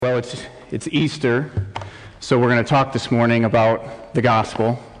Well, it's Easter, so we're going to talk this morning about the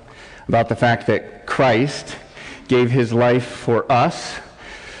gospel, about the fact that Christ gave his life for us,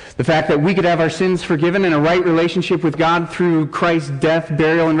 the fact that we could have our sins forgiven and a right relationship with God through Christ's death,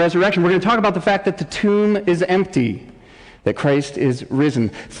 burial, and resurrection. We're going to talk about the fact that the tomb is empty, that Christ is risen.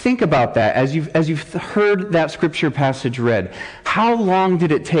 Think about that as you've heard that scripture passage read. How long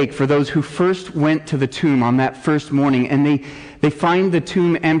did it take for those who first went to the tomb on that first morning and they find the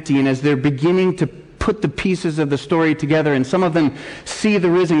tomb empty, and as they're beginning to put the pieces of the story together and some of them see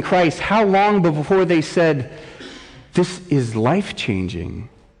the risen Christ, how long before they said, "This is life-changing.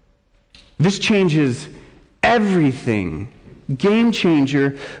 This changes everything." Game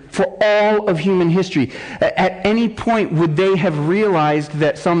changer for all of human history. At any point would they have realized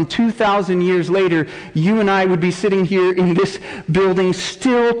that some 2,000 years later, you and I would be sitting here in this building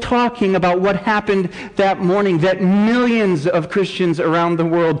still talking about what happened that morning, that millions of Christians around the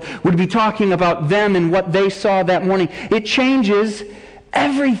world would be talking about them and what they saw that morning. It changes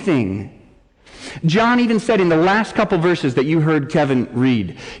everything. John even said in the last couple verses that you heard Kevin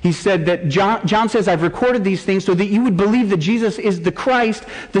read, he said that John says, "I've recorded these things so that you would believe that Jesus is the Christ,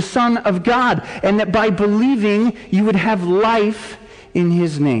 the Son of God, and that by believing you would have life in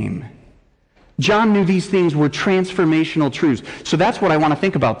his name." John knew these things were transformational truths. So that's what I want to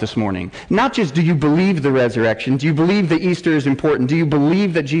think about this morning. Not just do you believe the resurrection, do you believe that Easter is important, do you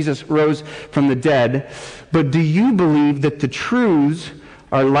believe that Jesus rose from the dead, but do you believe that the truths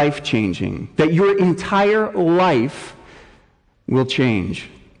are life-changing, that your entire life will change?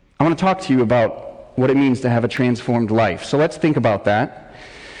 I want to talk to you about what it means to have a transformed life. So let's think about that.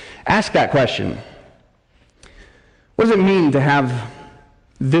 Ask that question. What does it mean to have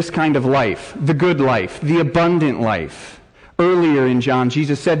this kind of life, the good life, the abundant life? Earlier in John,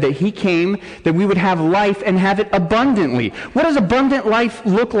 Jesus said that he came that we would have life and have it abundantly. What does abundant life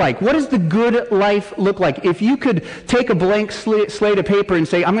look like? What does the good life look like? If you could take a blank slate of paper and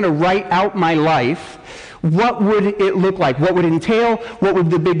say, "I'm going to write out my life," what would it look like? What would it entail? What would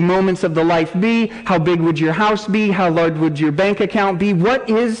the big moments of the life be? How big would your house be? How large would your bank account be? What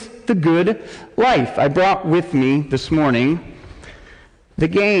is the good life? I brought with me this morning the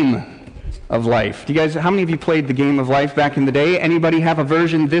game of life. How many of you played the game of life back in the day? Anybody have a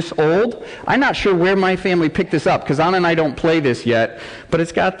version this old? I'm not sure where my family picked this up, because Anna and I don't play this yet, but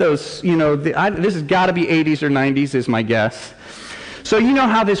it's got those, this has got to be 80s or 90s is my guess. So you know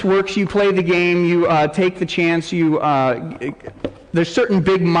how this works. You play the game, you take the chance, there's certain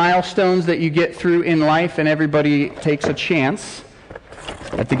big milestones that you get through in life, and everybody takes a chance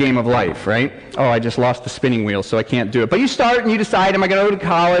at the game of life, right? Oh, I just lost the spinning wheel, so I can't do it. But you start and you decide, am I going to go to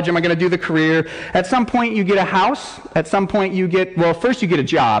college? Am I going to do the career? At some point you get a house. At some point first you get a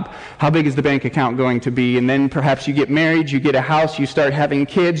job. How big is the bank account going to be? And then perhaps you get married, you get a house, you start having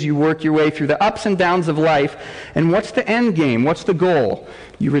kids, you work your way through the ups and downs of life. And what's the end game? What's the goal?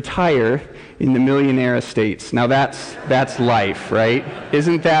 You retire in the millionaire estates. Now that's life, right?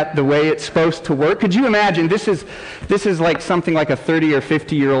 Isn't that the way it's supposed to work? Could you imagine, this is like something like a 30 or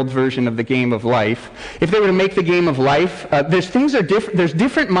 50-year-old version of the game of life. If they were to make the game of life, there's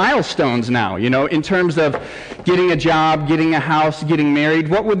different milestones now, in terms of getting a job, getting a house, getting married.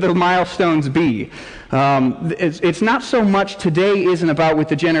 What would the milestones be? It's not so much today isn't about, with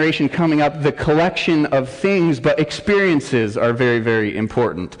the generation coming up, the collection of things, but experiences are very, very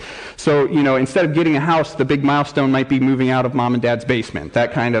important. So, instead of getting a house, the big milestone might be moving out of mom and dad's basement,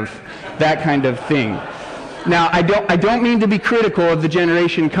 that kind of thing. Now, I don't mean to be critical of the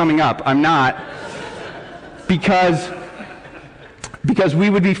generation coming up. I'm not, because we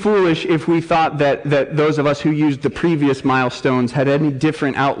would be foolish if we thought that those of us who used the previous milestones had any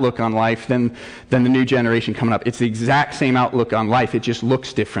different outlook on life than the new generation coming up. It's the exact same outlook on life. It just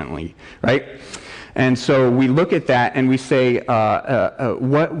looks differently, right? And so we look at that and we say,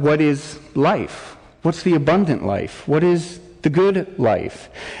 what is life? What's the abundant life? What is the good life?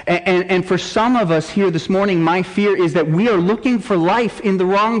 And for some of us here this morning, my fear is that we are looking for life in the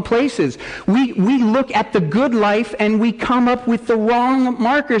wrong places. We look at the good life and we come up with the wrong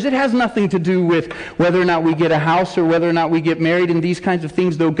markers. It has nothing to do with whether or not we get a house or whether or not we get married and these kinds of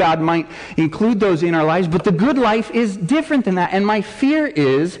things, though God might include those in our lives. But the good life is different than that. And my fear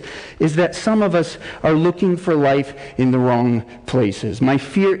is that some of us are looking for life in the wrong places. My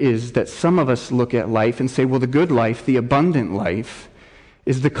fear is that some of us look at life and say, well, the good life, the abundant life,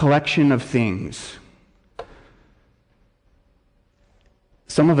 is the collection of things.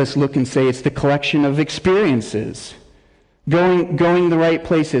 Some of us look and say it's the collection of experiences. Going the right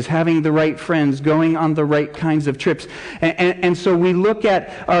places, having the right friends, going on the right kinds of trips. And so we look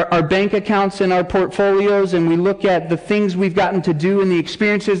at our bank accounts and our portfolios, and we look at the things we've gotten to do and the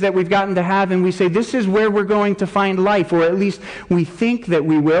experiences that we've gotten to have, and we say, this is where we're going to find life, or at least we think that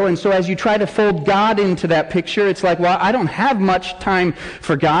we will. And so as you try to fold God into that picture, it's like, well, I don't have much time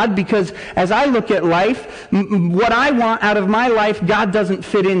for God, because as I look at life, what I want out of my life, God doesn't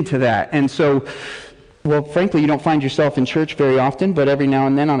fit into that. And so, well, frankly, you don't find yourself in church very often, but every now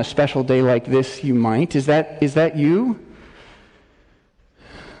and then on a special day like this, you might. Is that you?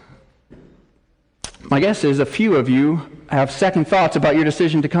 My guess is a few of you have second thoughts about your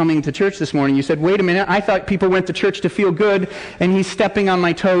decision to coming to church this morning. You said, wait a minute, I thought people went to church to feel good, and he's stepping on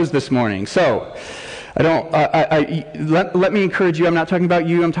my toes this morning. So, let me encourage you. I'm not talking about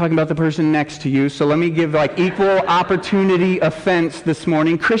you. I'm talking about the person next to you. So let me give equal opportunity offense this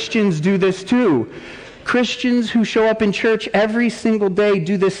morning. Christians do this too. Christians who show up in church every single day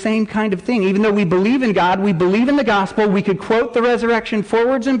do this same kind of thing. Even though we believe in God, we believe in the gospel, we could quote the resurrection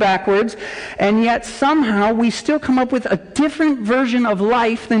forwards and backwards, and yet somehow we still come up with a different version of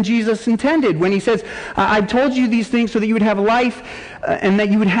life than Jesus intended. When he says, I've told you these things so that you would have life, and that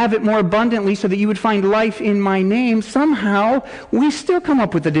you would have it more abundantly, so that you would find life in my name, somehow we still come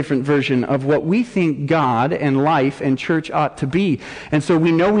up with a different version of what we think God and life and church ought to be. And so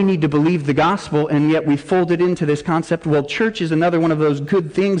we know we need to believe the gospel, and yet we fold it into this concept, well, church is another one of those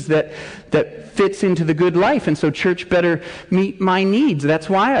good things that fits into the good life, and so church better meet my needs. That's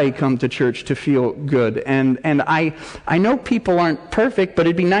why I come to church, to feel good. And I know people aren't perfect, but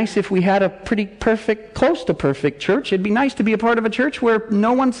it'd be nice if we had a pretty perfect, close to perfect church. It'd be nice to be a part of a church where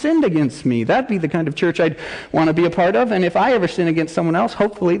no one sinned against me. That'd be the kind of church I'd want to be a part of. And if I ever sin against someone else,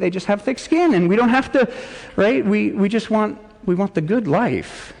 hopefully they just have thick skin, and we don't have to, right? We want the good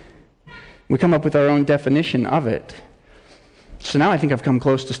life. We come up with our own definition of it. So now I think I've come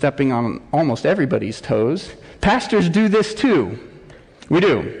close to stepping on almost everybody's toes. Pastors do this too. We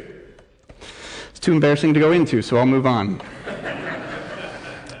do. It's too embarrassing to go into, so I'll move on.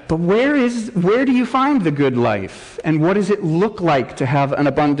 But where do you find the good life? And what does it look like to have an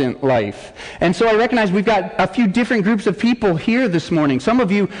abundant life? And so I recognize we've got a few different groups of people here this morning. Some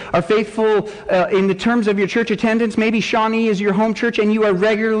of you are faithful in the terms of your church attendance. Maybe Shawnee is your home church and you are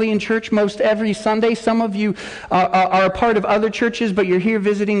regularly in church most every Sunday. Some of you are a part of other churches, but you're here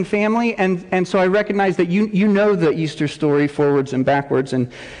visiting family. And so I recognize that you know the Easter story forwards and backwards.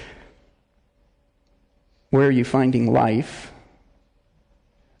 And where are you finding life?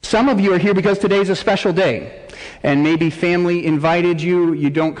 Some of you are here because today's a special day, and maybe family invited you. You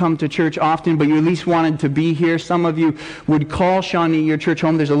don't come to church often, but you at least wanted to be here. Some of you would call Shawnee your church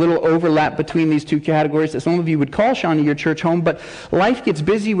home. There's a little overlap between these two categories, that some of you would call Shawnee your church home, but life gets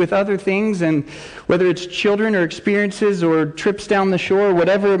busy with other things, and whether it's children or experiences or trips down the shore,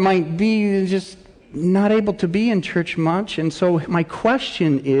 whatever it might be, you're just not able to be in church much. And so my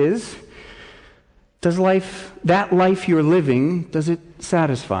question is, does that life you're living, does it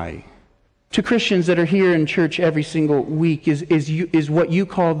satisfy? To Christians that are here in church every single week, is what you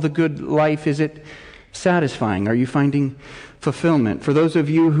call the good life, is it satisfying? Are you finding fulfillment? For those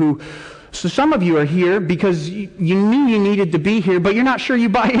of you so some of you are here because you knew you needed to be here, but you're not sure you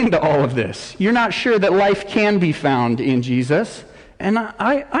buy into all of this. You're not sure that life can be found in Jesus. And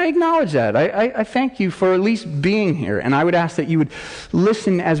I acknowledge that. I thank you for at least being here. And I would ask that you would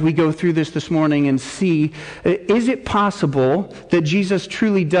listen as we go through this morning and see, is it possible that Jesus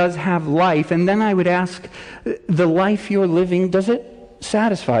truly does have life? And then I would ask, the life you're living, does it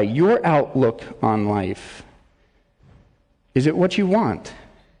satisfy your outlook on life? Is it what you want?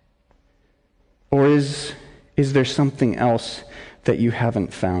 Or is there something else that you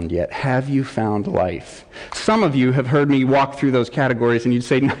haven't found yet? Have you found life? Some of you have heard me walk through those categories and you'd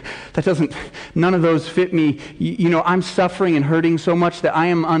say, none of those fit me. I'm suffering and hurting so much that I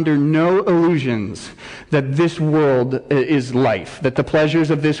am under no illusions that this world is life, that the pleasures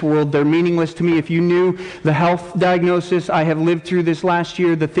of this world, they're meaningless to me. If you knew the health diagnosis I have lived through this last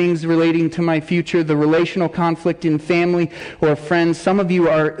year, the things relating to my future, the relational conflict in family or friends, some of you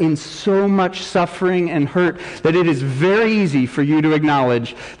are in so much suffering and hurt that it is very easy for you to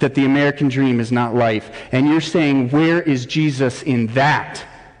acknowledge that the American dream is not life. And you're saying, where is Jesus in that?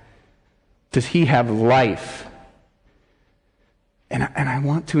 Does he have life? And I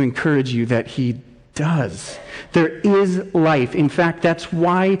want to encourage you that he does. There is life. In fact, that's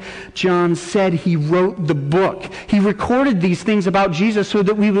why John said he wrote the book. He recorded these things about Jesus so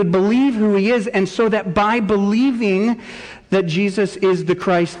that we would believe who he is, and so that by believing that Jesus is the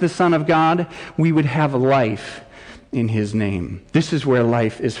Christ, the Son of God, we would have life. in his name. This is where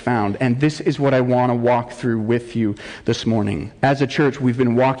life is found, and this is what I want to walk through with you this morning. As a church, we've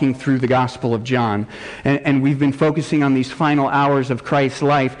been walking through the Gospel of John, and we've been focusing on these final hours of Christ's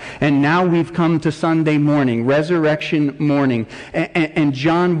life, and now we've come to Sunday morning, resurrection morning, and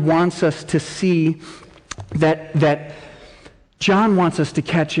John wants us to see that John wants us to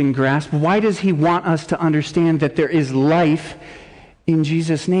catch and grasp. Why does he want us to understand that there is life in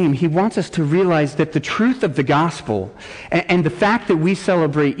Jesus' name? He wants us to realize that the truth of the gospel and the fact that we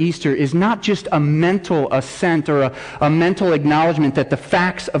celebrate Easter is not just a mental assent or a mental acknowledgement that the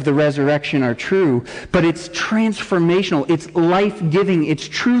facts of the resurrection are true, but it's transformational, it's life-giving, it's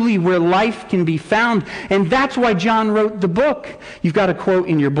truly where life can be found, and that's why John wrote the book. You've got a quote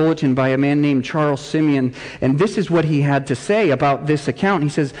in your bulletin by a man named Charles Simeon, and this is what he had to say about this account. He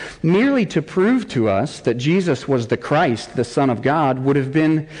says, "Merely to prove to us that Jesus was the Christ, the Son of God, would have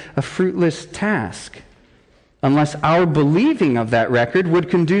been a fruitless task, unless our believing of that record would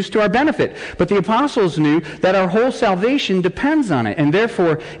conduce to our benefit. But the apostles knew that our whole salvation depends on it, and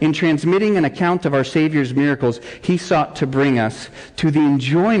therefore, in transmitting an account of our Savior's miracles, he sought to bring us to the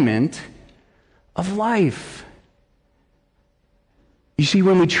enjoyment of life." You see,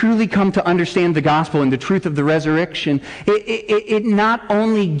 when we truly come to understand the gospel and the truth of the resurrection, it not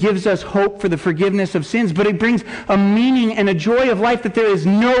only gives us hope for the forgiveness of sins, but it brings a meaning and a joy of life that there is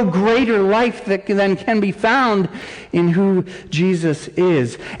no greater life than can be found in who Jesus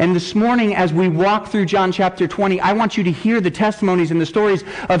is. And this morning, as we walk through John chapter 20, I want you to hear the testimonies and the stories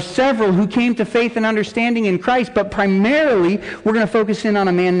of several who came to faith and understanding in Christ, but primarily, we're going to focus in on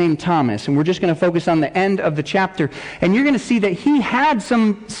a man named Thomas, and we're just going to focus on the end of the chapter, and you're going to see that he had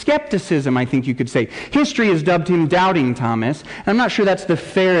some skepticism, I think you could say. History has dubbed him Doubting Thomas. I'm not sure that's the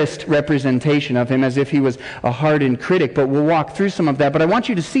fairest representation of him, as if he was a hardened critic, but we'll walk through some of that. But I want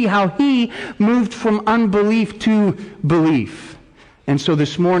you to see how he moved from unbelief to belief. And so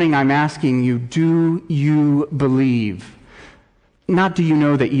this morning I'm asking you, do you believe? Not do you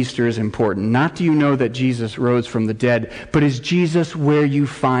know that Easter is important, not do you know that Jesus rose from the dead, but is Jesus where you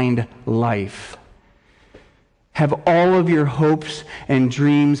find life? Have all of your hopes and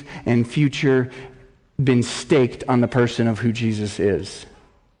dreams and future been staked on the person of who Jesus is?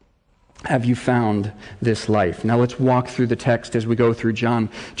 Have you found this life? Now let's walk through the text as we go through John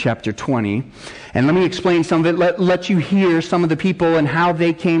chapter 20. And let me explain some of it. Let you hear some of the people and how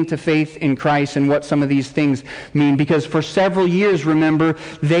they came to faith in Christ and what some of these things mean. Because for several years, remember,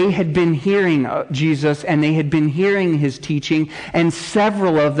 they had been hearing Jesus and they had been hearing his teaching, and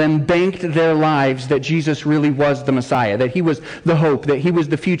several of them banked their lives that Jesus really was the Messiah, that he was the hope, that he was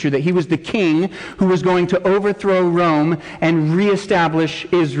the future, that he was the king who was going to overthrow Rome and reestablish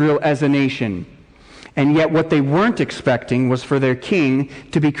Israel as a nation. And yet what they weren't expecting was for their king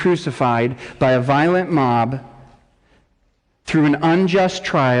to be crucified by a violent mob through an unjust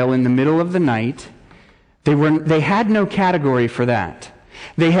trial in the middle of the night. They had no category for that.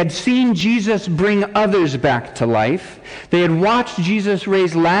 They had seen Jesus bring others back to life. They had watched Jesus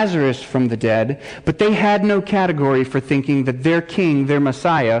raise Lazarus from the dead, but they had no category for thinking that their king, their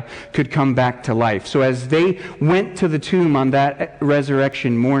Messiah, could come back to life. So as they went to the tomb on that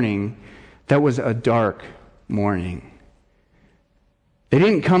resurrection morning, that was a dark morning. They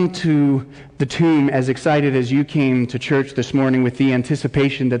didn't come to the tomb as excited as you came to church this morning with the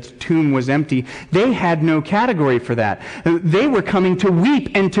anticipation that the tomb was empty. They had no category for that. They were coming to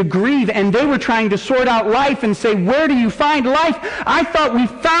weep and to grieve, and they were trying to sort out life and say, where do you find life? I thought we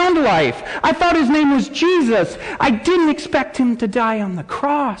found life. I thought his name was Jesus. I didn't expect him to die on the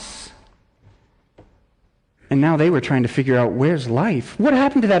cross. And now they were trying to figure out, where's life? What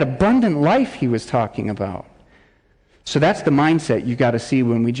happened to that abundant life he was talking about? So that's the mindset you got to see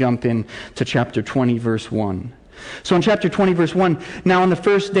when we jump in to chapter 20, verse 1. So in chapter 20, verse 1, now on the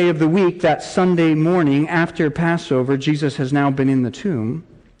first day of the week, that Sunday morning after Passover, Jesus has now been in the tomb.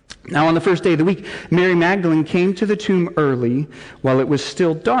 Now on the first day of the week, Mary Magdalene came to the tomb early while it was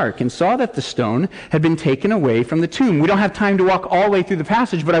still dark and saw that the stone had been taken away from the tomb. We don't have time to walk all the way through the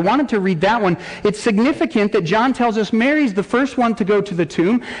passage, but I wanted to read that one. It's significant that John tells us Mary's the first one to go to the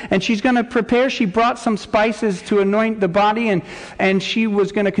tomb, and she's going to prepare. She brought some spices to anoint the body, and she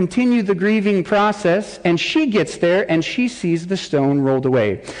was going to continue the grieving process, and she gets there, and she sees the stone rolled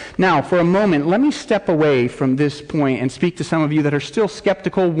away. Now, for a moment, let me step away from this point and speak to some of you that are still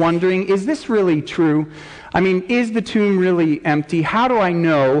skeptical, wondering, is this really true? I mean, is the tomb really empty? How do I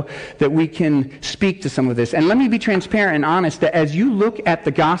know that we can speak to some of this? And let me be transparent and honest that as you look at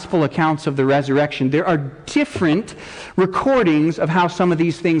the gospel accounts of the resurrection, there are different recordings of how some of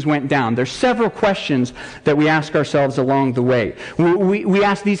these things went down. There's several questions that we ask ourselves along the way. We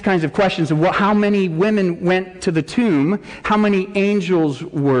ask these kinds of questions of how many women went to the tomb, how many angels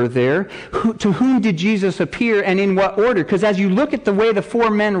were there, to whom did Jesus appear, and in what order? Because as you look at the way the four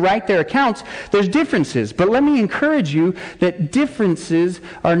men write their accounts, there's differences. But let me encourage you that differences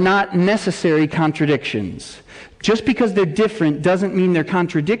are not necessary contradictions. Just because they're different doesn't mean they're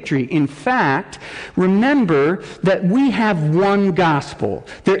contradictory. In fact, remember that we have one gospel.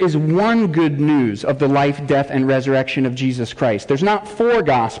 There is one good news of the life, death, and resurrection of Jesus Christ. There's not four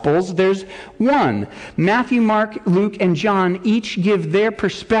gospels, there's one. Matthew, Mark, Luke, and John each give their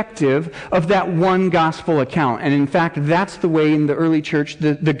perspective of that one gospel account. And in fact, that's the way in the early church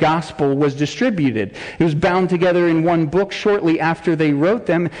the gospel was distributed. It was bound together in one book shortly after they wrote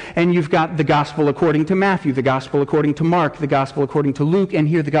them, and you've got the gospel according to Matthew, the gospel according to Mark, the gospel according to Luke, and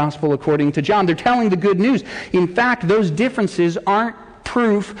here the gospel according to John. They're telling the good news. In fact, those differences aren't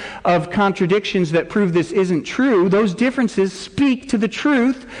proof of contradictions that prove this isn't true. Those differences speak to the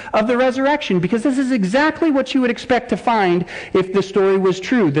truth of the resurrection, because this is exactly what you would expect to find if the story was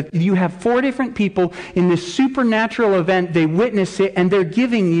true, that you have four different people in this supernatural event, they witness it, and they're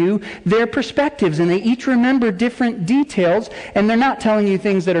giving you their perspectives, and they each remember different details, and they're not telling you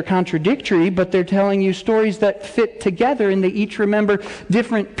things that are contradictory, but they're telling you stories that fit together, and they each remember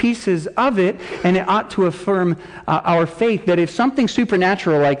different pieces of it, and it ought to affirm our faith that if something supernatural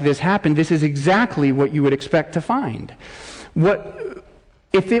like this happened, this is exactly what you would expect to find.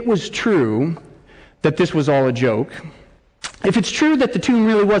 If it was true that this was all a joke, if it's true that the tomb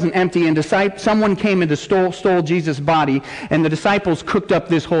really wasn't empty and someone came and stole Jesus' body and the disciples cooked up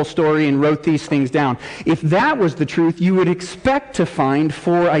this whole story and wrote these things down, if that was the truth, you would expect to find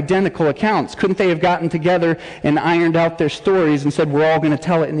four identical accounts. Couldn't they have gotten together and ironed out their stories and said, we're all going to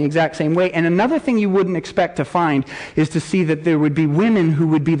tell it in the exact same way? And another thing you wouldn't expect to find is to see that there would be women who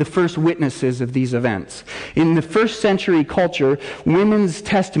would be the first witnesses of these events. In the first century culture, women's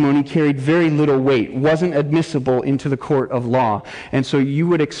testimony carried very little weight, wasn't admissible into the court of law. And so you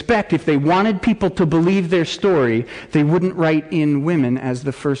would expect if they wanted people to believe their story, they wouldn't write in women as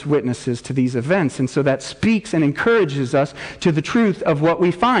the first witnesses to these events. And so that speaks and encourages us to the truth of what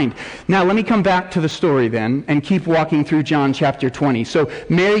we find. Now let me come back to the story then and keep walking through John chapter 20. So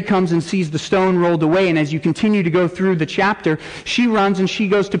Mary comes and sees the stone rolled away, and as you continue to go through the chapter, she runs and she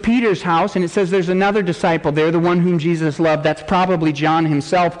goes to Peter's house, and it says there's another disciple there, the one whom Jesus loved. That's probably John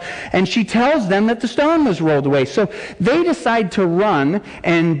himself. And she tells them that the stone was rolled away. So they decide to run,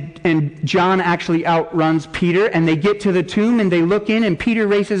 and John actually outruns Peter, and they get to the tomb and they look in, and Peter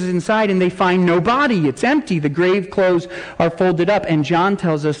races inside and they find no body. It's empty. The grave clothes are folded up, and John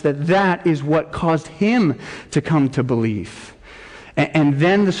tells us that that is what caused him to come to belief. And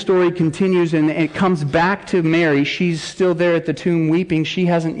then the story continues, and it comes back to Mary. She's still there at the tomb weeping. She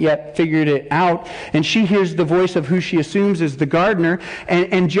hasn't yet figured it out. And she hears the voice of who she assumes is the gardener.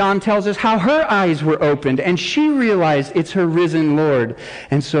 And John tells us how her eyes were opened, and she realized it's her risen Lord.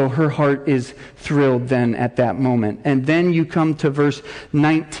 And so her heart is thrilled then at that moment. And then you come to verse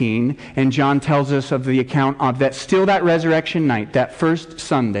 19, and John tells us of the account of that resurrection night, that first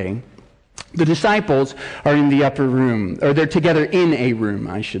Sunday. The disciples are in the upper room, or they're together in a room,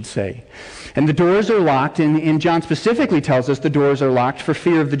 I should say. And the doors are locked, and John specifically tells us the doors are locked for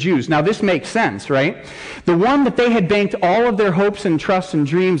fear of the Jews. Now this makes sense, right? The one that they had banked all of their hopes and trusts and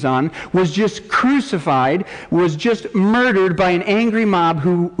dreams on was just crucified, was just murdered by an angry mob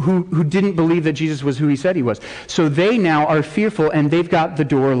who didn't believe that Jesus was who he said he was. So they now are fearful, and they've got the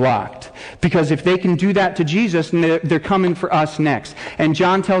door locked. Because if they can do that to Jesus, they're coming for us next. And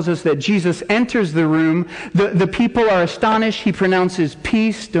John tells us that Jesus enters the room. The people are astonished. He pronounces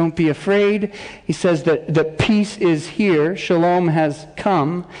peace, don't be afraid. He says that the peace is here. Shalom has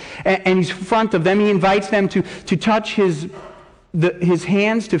come. And he's in front of them. He invites them to touch his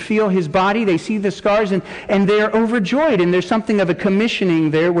hands, to feel his body. They see the scars, and they are overjoyed. And there's something of a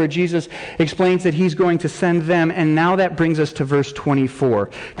commissioning there where Jesus explains that he's going to send them. And now that brings us to verse 24.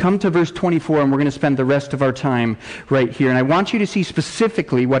 Come to verse 24, and we're going to spend the rest of our time right here. And I want you to see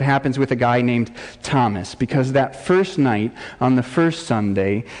specifically what happens with a guy named Thomas, because that first night on the first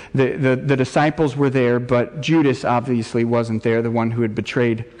Sunday, the disciples were there, but Judas obviously wasn't there, the one who had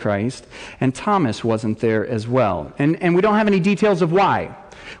betrayed Christ, and Thomas wasn't there as well. And we don't have any details of why.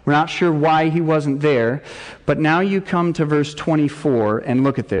 We're not sure why he wasn't there, but now you come to verse 24 and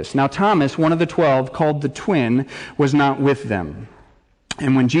look at this. Now Thomas, one of the 12, called the twin, was not with them.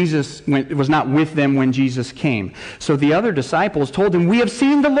 And was not with them when Jesus came. So the other disciples told him, "We have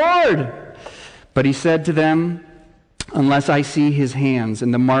seen the Lord." But he said to them, "Unless I see his hands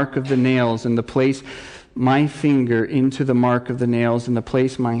and the mark of the nails, and the place my finger into the mark of the nails, and the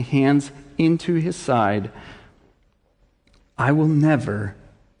place my hands into his side, I will never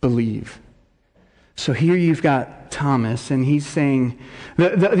believe." So here you've got Thomas, and he's saying,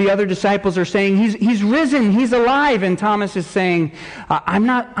 the other disciples are saying, he's risen, he's alive, and Thomas is saying, I'm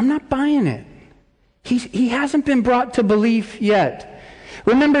not buying it. He hasn't been brought to belief yet.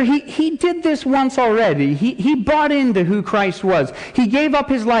 Remember, he did this once already. He bought into who Christ was. He gave up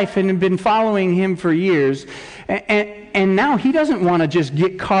his life and had been following him for years. And now he doesn't want to just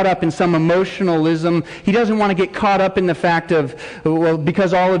get caught up in some emotionalism. He doesn't want to get caught up in the fact of, well,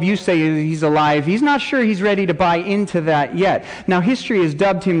 because all of you say he's alive. He's not sure he's ready to buy into that yet. Now, history has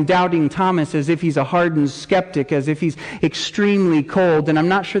dubbed him Doubting Thomas, as if he's a hardened skeptic, as if he's extremely cold. And I'm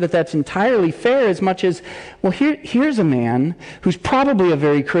not sure that that's entirely fair, as much as, well, here's a man who's probably a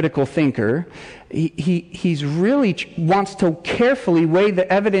very critical thinker. He's really wants to carefully weigh the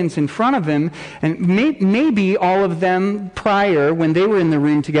evidence in front of him, and maybe all of them prior, when they were in the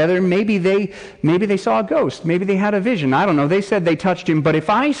room together, maybe they saw a ghost, maybe they had a vision. I don't know. They said they touched him, but if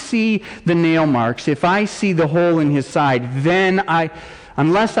I see the nail marks, if I see the hole in his side, then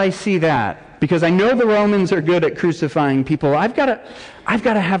unless I see that, because I know the Romans are good at crucifying people, I've got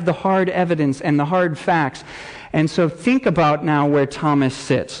to have the hard evidence and the hard facts. And so think about now where Thomas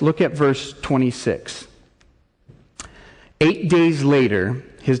sits. Look at verse 26. 8 days later,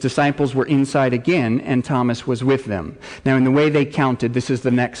 his disciples were inside again, and Thomas was with them. Now, in the way they counted, this is the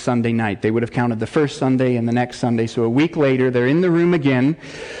next Sunday night. They would have counted the first Sunday and the next Sunday. So a week later, they're in the room again.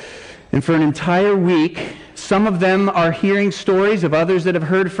 And for an entire week, some of them are hearing stories of others that have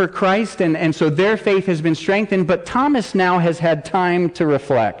heard for Christ, and so their faith has been strengthened. But Thomas now has had time to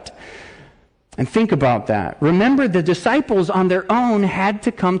reflect. And think about that. Remember, the disciples on their own had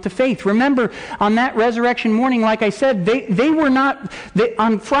to come to faith. Remember, on that resurrection morning, like I said, they were not,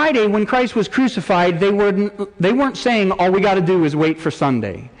 on Friday when Christ was crucified, they weren't saying all we got to do is wait for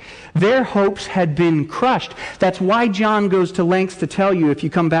Sunday. Their hopes had been crushed. That's why John goes to lengths to tell you, if you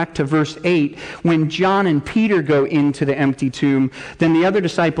come back to verse 8, when John and Peter go into the empty tomb, then the other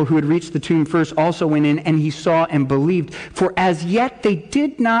disciple who had reached the tomb first also went in, and he saw and believed. For as yet they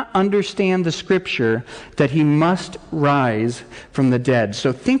did not understand the scripture that he must rise from the dead.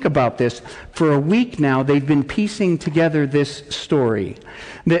 So think about this. For a week now, they've been piecing together this story.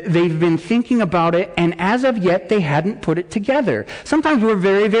 They've been thinking about it, and as of yet, they hadn't put it together. Sometimes we're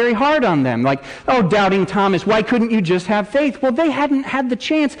very, very hard on them. Like, oh, Doubting Thomas, why couldn't you just have faith? Well, they hadn't had the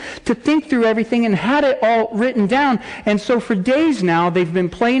chance to think through everything and had it all written down. And so for days now, they've been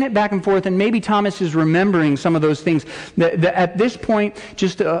playing it back and forth, and maybe Thomas is remembering some of those things. At this point,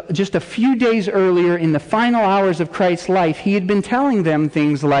 just a few days earlier, in the final hours of Christ's life, he had been telling them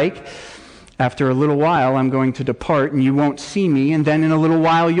things like, after a little while, I'm going to depart, and you won't see me, and then in a little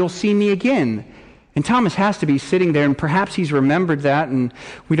while, you'll see me again. And Thomas has to be sitting there, and perhaps he's remembered that, and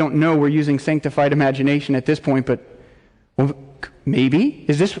we don't know. We're using sanctified imagination at this point, but well, maybe?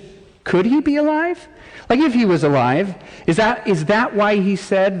 Could he be alive? Like, if he was alive, is that why he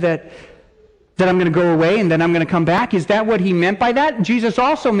said that I'm going to go away and then I'm going to come back? Is that what he meant by that? Jesus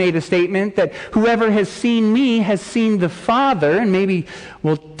also made a statement that whoever has seen me has seen the Father, and maybe,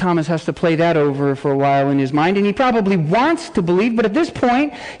 well, Thomas has to play that over for a while in his mind, and he probably wants to believe, but at this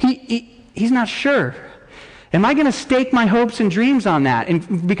point, he's not sure. Am I going to stake my hopes and dreams on that?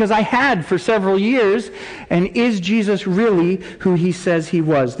 And because I had for several years, and is Jesus really who he says he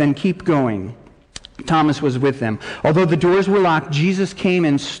was? Then keep going. Thomas was with them. Although the doors were locked, Jesus came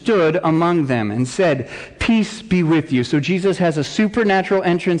and stood among them and said, "Peace be with you." So Jesus has a supernatural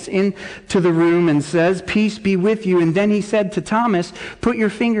entrance into the room and says, "Peace be with you." And then he said to Thomas, "Put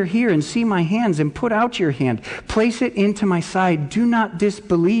your finger here and see my hands, and put out your hand. Place it into my side. Do not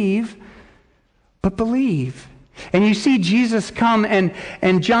disbelieve, but believe." And you see Jesus come,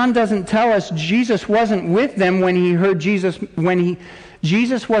 and John doesn't tell us Jesus wasn't with them when he heard Jesus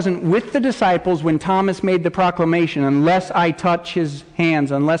wasn't with the disciples when Thomas made the proclamation, "Unless I touch his hands,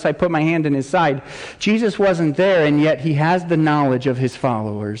 unless I put my hand in his side." Jesus wasn't there, and yet he has the knowledge of his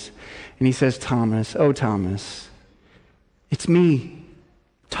followers. And he says, "Thomas, oh Thomas, it's me.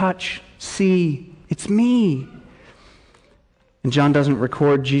 Touch, see, it's me." And John doesn't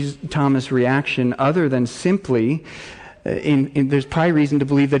record Thomas' reaction other than simply, there's probably reason to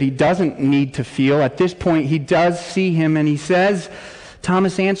believe that he doesn't need to feel. At this point, he does see him, and he says,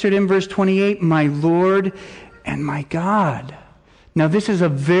 Thomas answered him, verse 28, "My Lord and my God." Now, this is a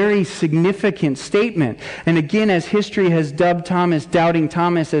very significant statement. And again, as history has dubbed Thomas Doubting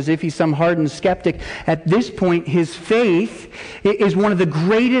Thomas as if he's some hardened skeptic, at this point, his faith is one of the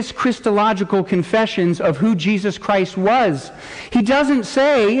greatest Christological confessions of who Jesus Christ was. He doesn't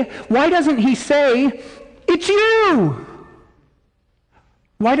say, why doesn't he say, it's you?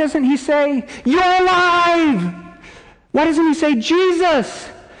 Why doesn't he say, you're alive? Why doesn't he say, Jesus?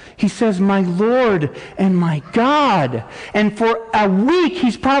 He says, my Lord and my God. And for a week,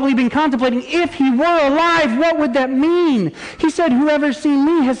 he's probably been contemplating, if he were alive, what would that mean? He said, whoever's seen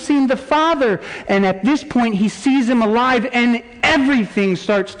me has seen the Father. And at this point, he sees him alive, and everything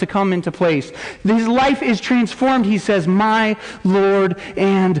starts to come into place. His life is transformed. He says, my Lord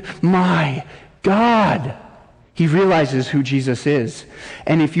and my God. He realizes who Jesus is.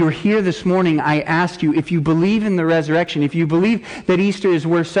 And if you're here this morning, I ask you, if you believe in the resurrection, if you believe that Easter is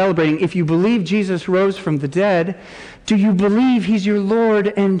worth celebrating, if you believe Jesus rose from the dead, do you believe he's your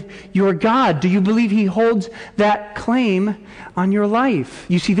Lord and your God? Do you believe he holds that claim on your life?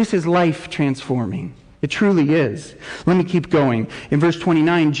 You see, this is life transforming. It truly is. Let me keep going. In verse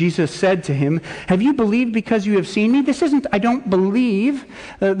 29, Jesus said to him, have you believed because you have seen me? This isn't, I don't believe,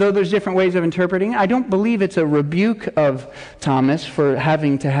 though there's different ways of interpreting it. I don't believe it's a rebuke of Thomas for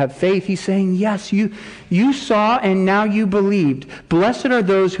having to have faith. He's saying, yes, you saw and now you believed. Blessed are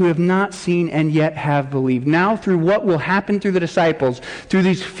those who have not seen and yet have believed. Now through what will happen through the disciples, through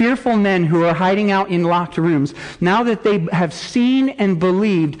these fearful men who are hiding out in locked rooms, now that they have seen and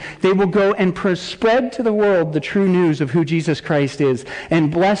believed, they will go and spread to the world the true news of who Jesus Christ is, and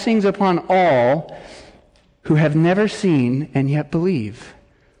blessings upon all who have never seen and yet believe.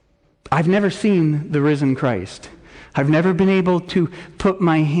 I've never seen the risen Christ. I've never been able to put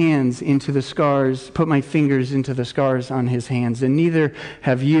my hands into the scars, put my fingers into the scars on his hands, and neither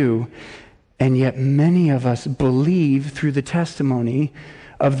have you. And yet many of us believe through the testimony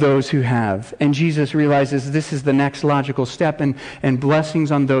of those who have. And Jesus realizes this is the next logical step, and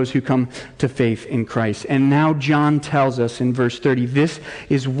blessings on those who come to faith in Christ. And now John tells us in verse 30, this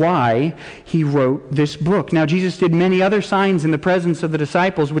is why he wrote this book. Now Jesus did many other signs in the presence of the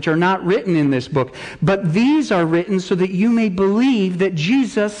disciples, which are not written in this book, but these are written so that you may believe that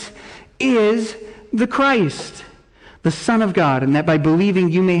Jesus is the Christ, the Son of God, and that by believing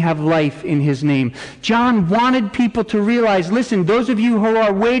you may have life in his name. John wanted people to realize, listen, those of you who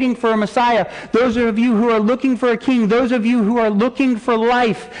are waiting for a Messiah, those of you who are looking for a king, those of you who are looking for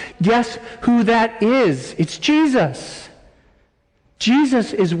life, guess who that is? It's Jesus.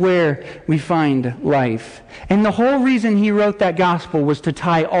 Jesus is where we find life. And the whole reason he wrote that gospel was to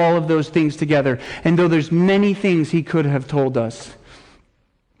tie all of those things together. And though there's many things he could have told us,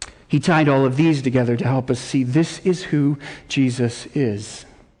 he tied all of these together to help us see this is who Jesus is.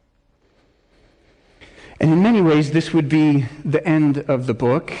 And in many ways, this would be the end of the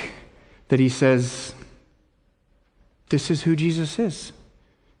book, that he says, this is who Jesus is.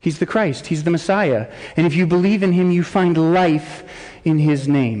 He's the Christ. He's the Messiah. And if you believe in him, you find life in his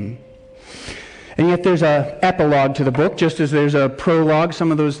name. And yet there's an epilogue to the book, just as there's a prologue. Some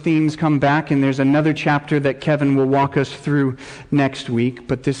of those themes come back, and there's another chapter that Kevin will walk us through next week.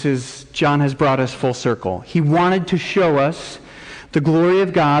 But John has brought us full circle. He wanted to show us the glory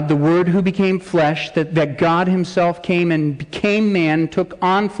of God, the Word who became flesh, that God himself came and became man, took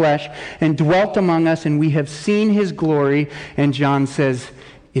on flesh, and dwelt among us, and we have seen his glory. And John says,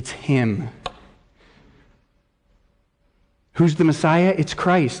 it's him. Who's the Messiah? It's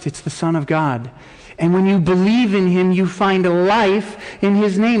Christ. It's the Son of God. And when you believe in him, you find life in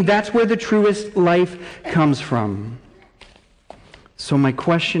his name. That's where the truest life comes from. So my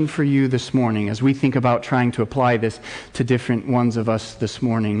question for you this morning, as we think about trying to apply this to different ones of us this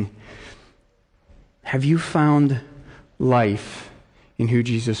morning, have you found life in who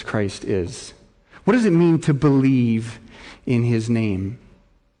Jesus Christ is? What does it mean to believe in his name?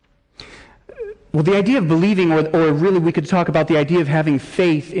 Well, the idea of believing, or really we could talk about the idea of having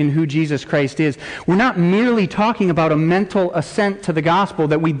faith in who Jesus Christ is. We're not merely talking about a mental assent to the gospel,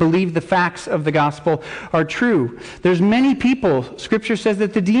 that we believe the facts of the gospel are true. There's many people, Scripture says,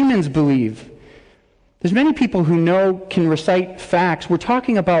 that the demons believe. There's many people who can recite facts. We're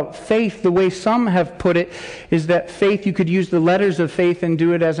talking about faith. The way some have put it is that faith, you could use the letters of faith and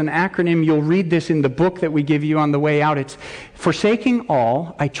do it as an acronym. You'll read this in the book that we give you on the way out. It's forsaking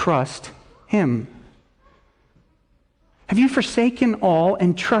all, I trust him. Have you forsaken all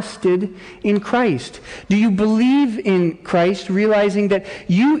and trusted in Christ? Do you believe in Christ, realizing that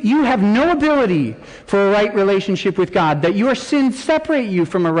you have no ability for a right relationship with God, that your sins separate you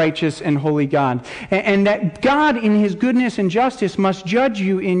from a righteous and holy God, and that God in his goodness and justice must judge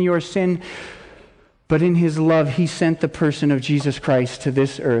you in your sin? But in his love, he sent the person of Jesus Christ to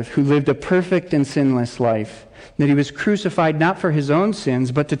this earth, who lived a perfect and sinless life, that he was crucified not for his own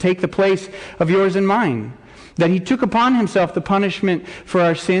sins, but to take the place of yours and mine, that he took upon himself the punishment for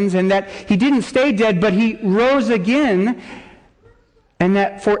our sins, and that he didn't stay dead, but he rose again, and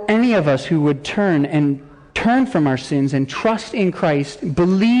that for any of us who would turn from our sins and trust in Christ,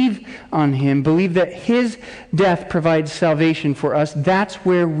 believe on him, believe that his death provides salvation for us, that's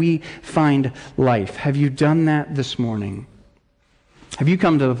where we find life. Have you done that this morning? Have you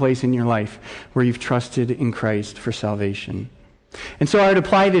come to the place in your life where you've trusted in Christ for salvation? And so I would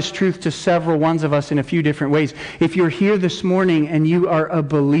apply this truth to several ones of us in a few different ways. If you're here this morning and you are a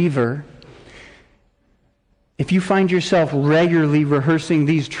believer, if you find yourself regularly rehearsing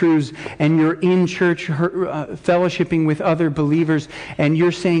these truths and you're in church fellowshipping with other believers and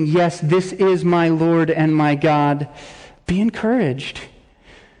you're saying, yes, this is my Lord and my God, be encouraged.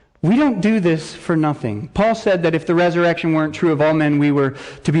 We don't do this for nothing. Paul said that if the resurrection weren't true of all men, we were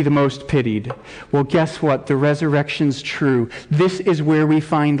to be the most pitied. Well, guess what? The resurrection's true. This is where we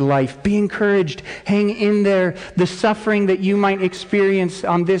find life. Be encouraged. Hang in there. The suffering that you might experience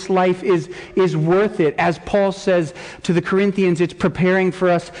on this life is worth it. As Paul says to the Corinthians, it's preparing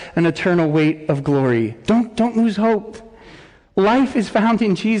for us an eternal weight of glory. Don't lose hope. Life is found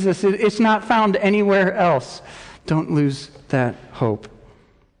in Jesus. It's not found anywhere else. Don't lose that hope.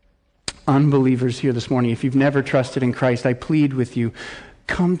 Unbelievers here this morning, if you've never trusted in Christ, I plead with you,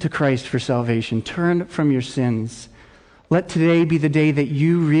 come to Christ for salvation. Turn from your sins. Let today be the day that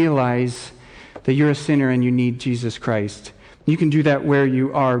you realize that you're a sinner and you need Jesus Christ. You can do that where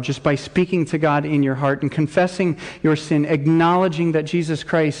you are, just by speaking to God in your heart and confessing your sin, acknowledging that Jesus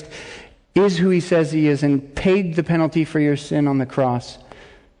Christ is who he says he is and paid the penalty for your sin on the cross,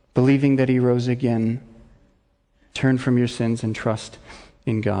 believing that he rose again. Turn from your sins and trust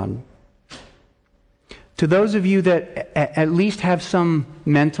in God. To those of you that at least have some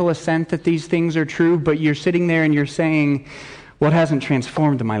mental assent that these things are true, but you're sitting there and you're saying, well, it hasn't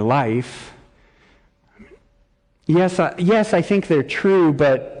transformed my life. Yes, I think they're true,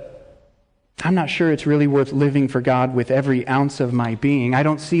 but I'm not sure it's really worth living for God with every ounce of my being. I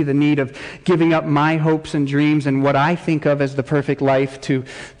don't see the need of giving up my hopes and dreams and what I think of as the perfect life to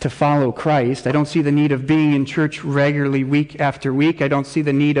follow Christ. I don't see the need of being in church regularly week after week. I don't see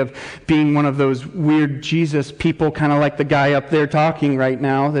the need of being one of those weird Jesus people, kind of like the guy up there talking right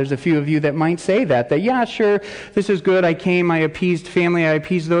now. There's a few of you that might say that yeah, sure, this is good. I came, I appeased family, I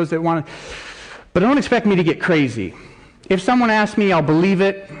appeased those that wanted. But don't expect me to get crazy. If someone asks me, I'll believe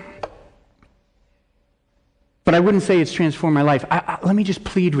it. But I wouldn't say it's transformed my life. Let me just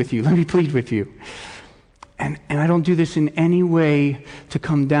plead with you. Let me plead with you. And I don't do this in any way to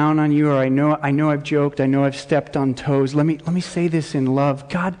come down on you, or I know I've joked, I know I've stepped on toes. Let me say this in love.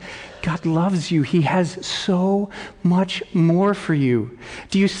 God loves you. He has so much more for you.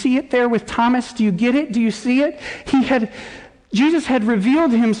 Do you see it there with Thomas? Do you get it? Do you see it? Jesus had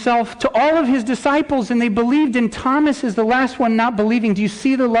revealed himself to all of his disciples, and they believed, and Thomas is the last one not believing. Do you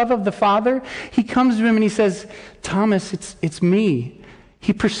see the love of the Father? He comes to him and he says, Thomas, it's me.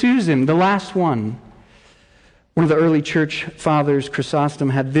 He pursues him, the last one. One of the early church fathers, Chrysostom,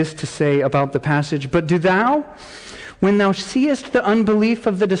 had this to say about the passage, but do thou, when thou seest the unbelief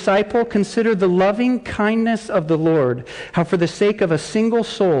of the disciple, consider the loving kindness of the Lord, how for the sake of a single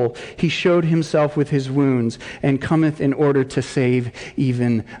soul he showed himself with his wounds, and cometh in order to save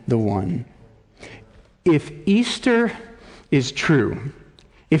even the one. If Easter is true,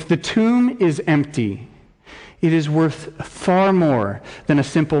 if the tomb is empty, it is worth far more than a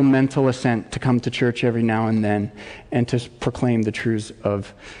simple mental assent to come to church every now and then and to proclaim the truths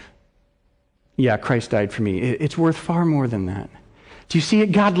of, yeah, Christ died for me. It's worth far more than that. Do you see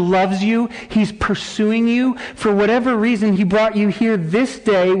it? God loves you. He's pursuing you. For whatever reason, he brought you here this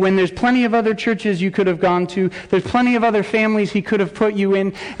day when there's plenty of other churches you could have gone to. There's plenty of other families he could have put you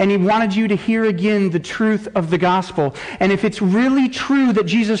in. And he wanted you to hear again the truth of the gospel. And if it's really true that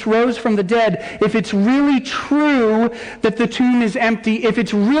Jesus rose from the dead, if it's really true that the tomb is empty, if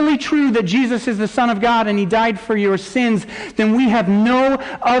it's really true that Jesus is the Son of God and he died for your sins, then we have no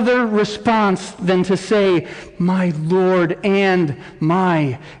other response than to say, my Lord and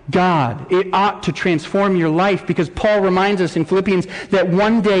my God. It ought to transform your life, because Paul reminds us in Philippians that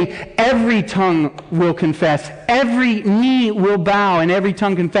one day every tongue will confess, every knee will bow, and every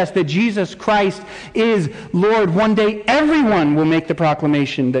tongue confess that Jesus Christ is Lord. One day everyone will make the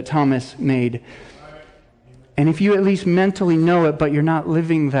proclamation that Thomas made. And if you at least mentally know it, but you're not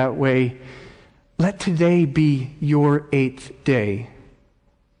living that way, let today be your 8th day.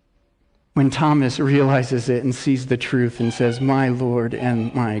 When Thomas realizes it and sees the truth and says, my Lord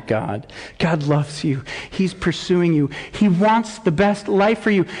and my God. God loves you. He's pursuing you. He wants the best life for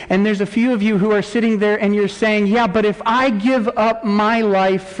you. And there's a few of you who are sitting there and you're saying, yeah, but if I give up my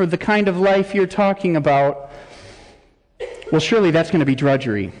life for the kind of life you're talking about, well, surely that's going to be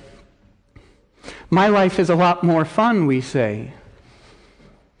drudgery. My life is a lot more fun, we say.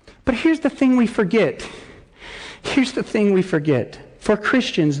 But here's the thing we forget. Here's the thing we forget. For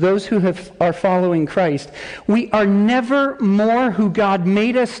Christians, those who are following Christ, we are never more who God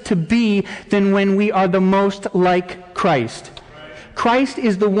made us to be than when we are the most like Christ. Christ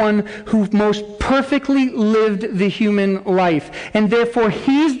is the one who most perfectly lived the human life. And therefore,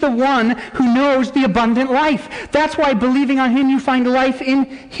 he's the one who knows the abundant life. That's why believing on him, you find life in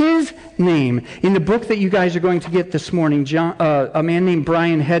his name. In the book that you guys are going to get this morning, a man named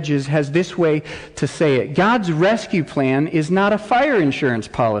Brian Hedges has this way to say it. God's rescue plan is not a fire insurance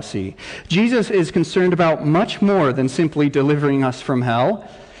policy. Jesus is concerned about much more than simply delivering us from hell.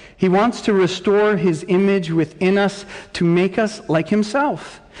 He wants to restore his image within us to make us like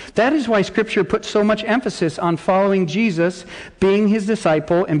himself. That is why Scripture puts so much emphasis on following Jesus, being his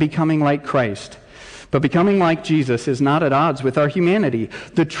disciple, and becoming like Christ. But becoming like Jesus is not at odds with our humanity.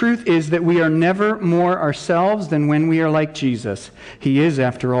 The truth is that we are never more ourselves than when we are like Jesus. He is,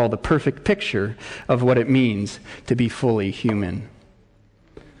 after all, the perfect picture of what it means to be fully human.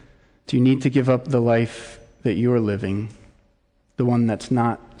 Do you need to give up the life that you are living? The one that's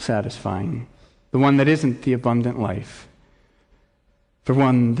not satisfying, the one that isn't the abundant life, the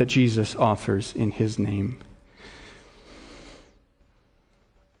one that Jesus offers in his name.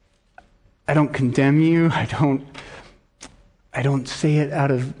 I don't condemn you. I don't say it out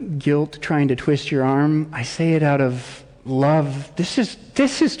of guilt, trying to twist your arm. I say it out of love. This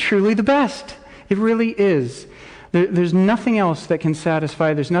is truly the best. It really is. There's nothing else that can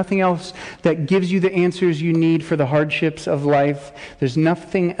satisfy. There's nothing else that gives you the answers you need for the hardships of life. There's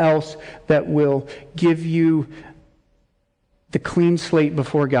nothing else that will give you the clean slate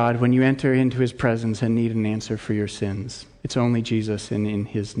before God when you enter into his presence and need an answer for your sins. It's only Jesus and in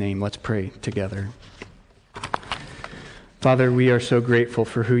his name. Let's pray together. Father, we are so grateful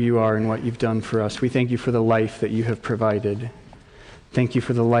for who you are and what you've done for us. We thank you for the life that you have provided. Thank you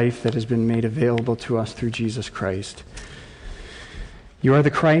for the life that has been made available to us through Jesus Christ. You are the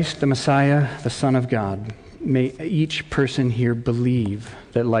Christ, the Messiah, the Son of God. May each person here believe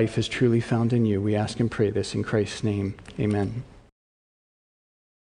that life is truly found in you. We ask and pray this in Christ's name. Amen.